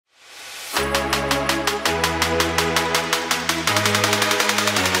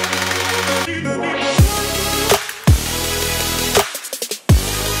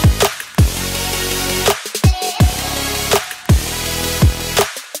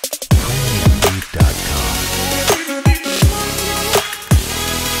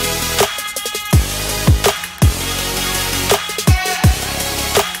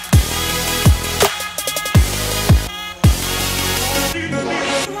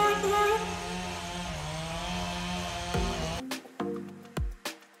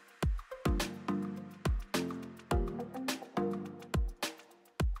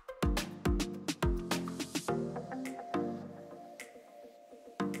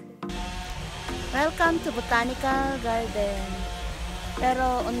Welcome to Botanical Garden.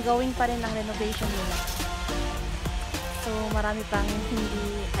 Pero ongoing pa rin ang renovation nila. So marami pang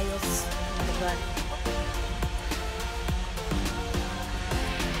hindi ayos na lugar.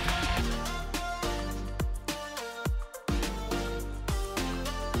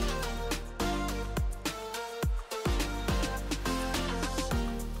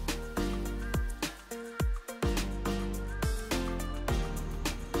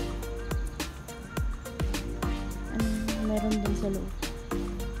 Meron din sa loob.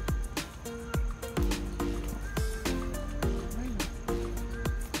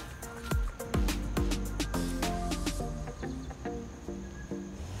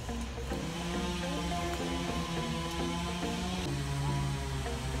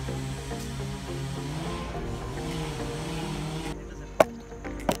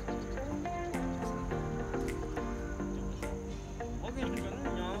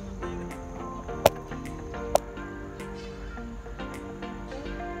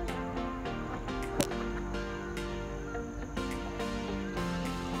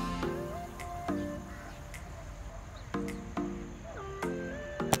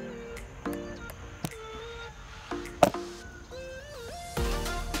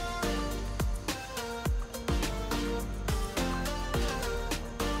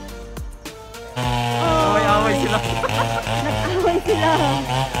 Away sila. Nag-away sila.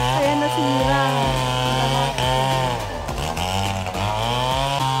 Kaya nasira.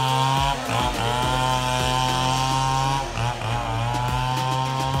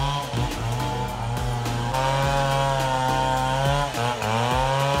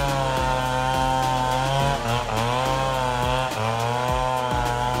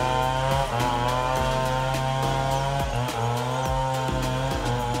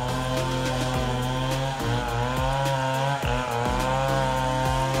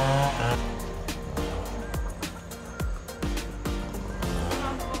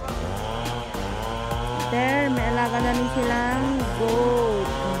 There, may alaga na rin silang goat.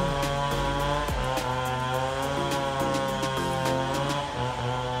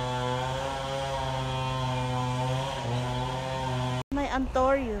 May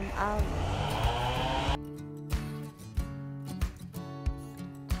antorium out.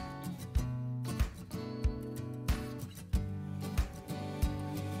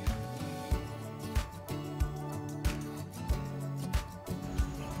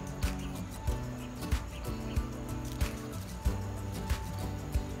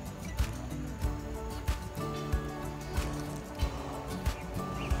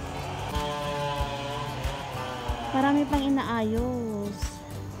 Marami pang inaayos.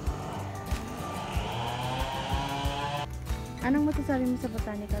 Anong masasabi mo sa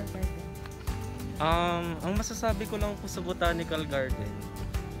Botanical Garden? Ang masasabi ko lang po sa Botanical Garden,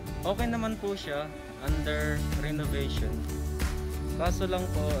 okay naman po siya, under renovation. Kaso lang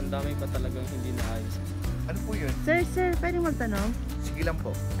po, ang dami pa talagang hindi naayos. Ano po yun? Sir, pwedeng magtanong? Sige lang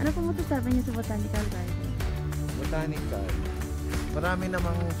po. Ano po masasabi niyo sa Botanical Garden? Botanical. Marami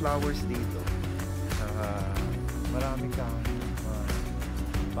namang flowers dito. Marami kang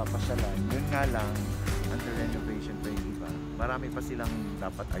papasyalan. Yun nga lang, under renovation pa yung iba. Marami pa silang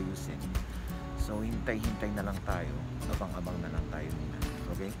dapat ayusin. So, hintay-hintay na lang tayo. Abang-abang na lang tayo.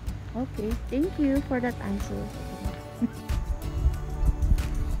 Okay? Okay, thank you for that answer.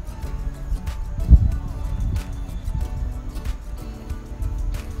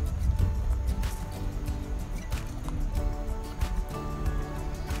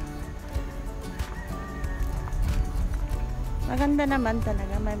 Maganda naman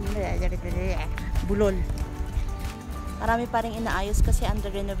talaga. May bulol. Marami pa rin inaayos kasi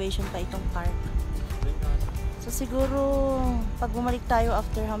under renovation pa itong park. So siguro pag bumalik tayo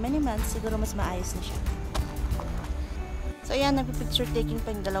after how many months, siguro mas maayos na siya. So ayan, nagpipicture taking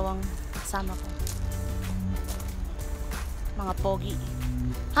pa yung dalawang kasama ko. Mga pogi.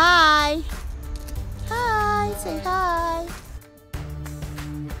 Hi! Hi! Say hi!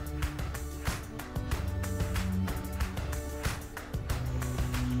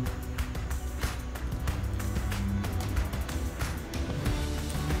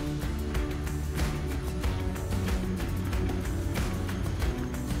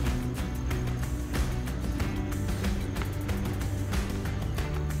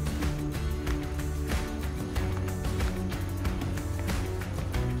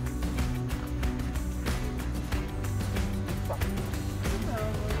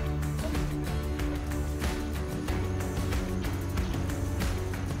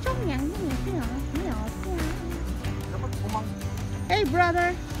 Hey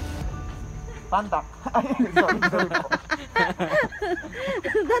brother! Pandak! Ay, sorry po.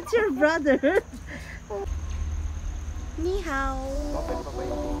 That's your brother! Ni hao. Open pa ba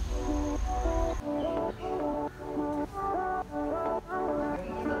yun?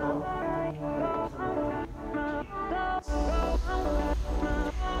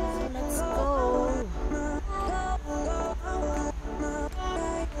 So let's go.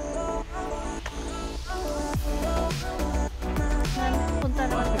 Punta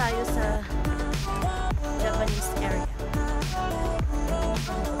naman tayo sa Japanese area.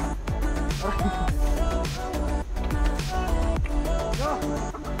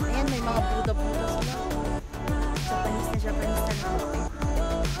 Ayan, may mga Buddha-Buddha sila. Japanese na lang.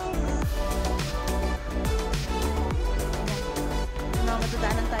 Ayan. Mga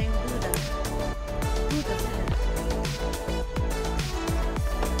matadaanan tayong Buddha. Buddha sila.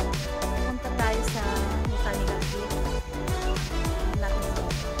 Punta tayo sa Botanical Gate.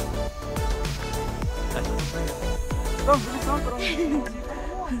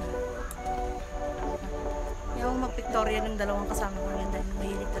 Yung mag-pictoria ng dalawang kasama ko yun dahil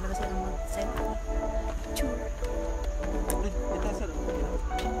mahilig talaga sila mag-selfie. Picture.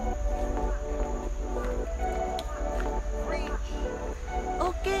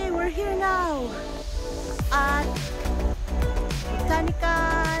 Okay, we're here now at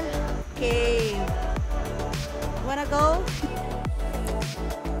Botanical Cave. Wanna go?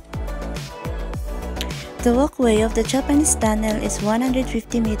 The walkway of the Japanese tunnel is 150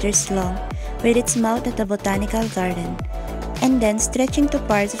 meters long, with its mouth at the Botanical Garden, and then stretching to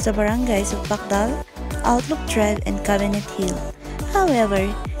parts of the barangays of Pacdal, Outlook Drive, and Cabinet Hill. However,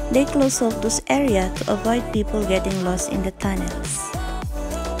 they close off those areas to avoid people getting lost in the tunnels.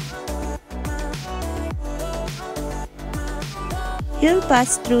 You'll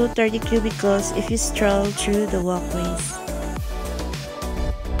pass through 30 cubicles if you stroll through the walkways.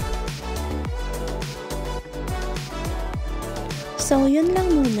 So, yun lang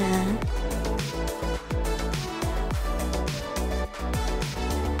muna.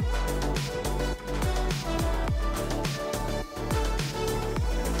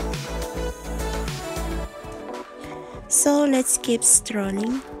 So, let's keep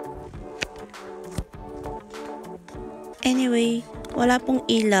strolling. Anyway, wala pong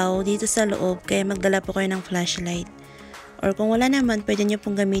ilaw dito sa loob kaya magdala po kayo ng flashlight. Or kung wala naman, pwede nyo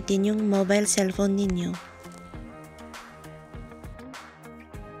pong gamitin yung mobile cellphone ninyo.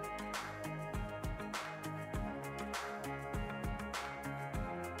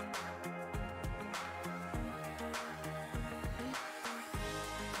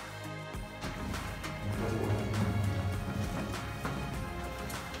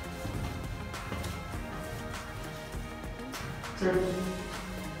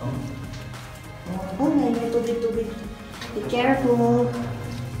 Oh, may tubig-tubig. Be careful.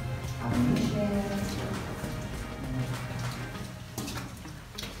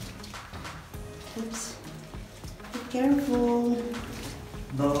 Oops. Be careful.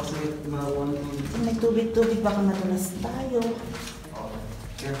 May tubig-tubig, baka matulas tayo.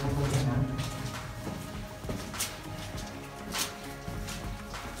 Careful po yan, ha?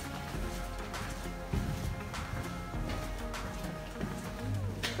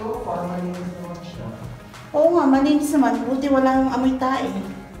 So, parang malinis naman siya. Oo nga, malinis naman. Buti walang amoy tae.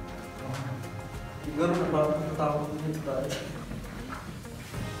 Siguro natakot din tayo.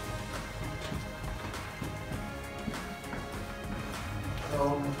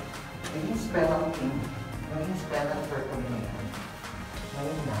 So, naging spell king. Naging spell ang purple na yan.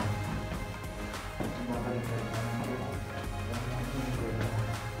 Ngayon na. Babalik ka na.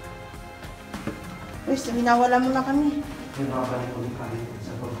 Uy, minawala mo na kami. Babalik ulit kami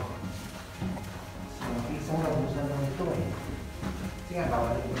sa baba. So, isang labusan lang ito eh. Kasi nga,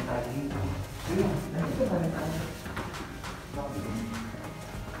 babalik ulit tayo dito. Ayun, nandito ba rin tayo?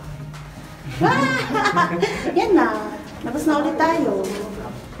 Yan na. Labas na ulit tayo.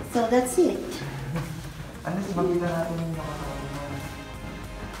 So, that's it. Ano si makita natin yung nakataon mo?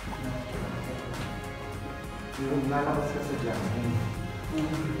 Yung lalabas ka sa jamming.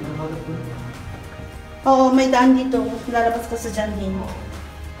 Oo, may daan dito. Lalabas ka sa Janhin.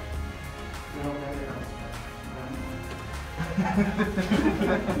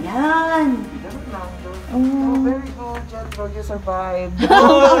 Yan. Oh, very good, Jetro. You survived.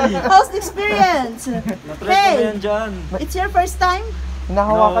 How's the experience? Na-try ko yan dyan. It's your first time?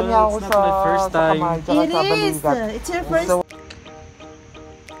 Nahawakan No, niya ako it's not my first time. sa kamay, tsaka It sa is. balikat. It's your first So,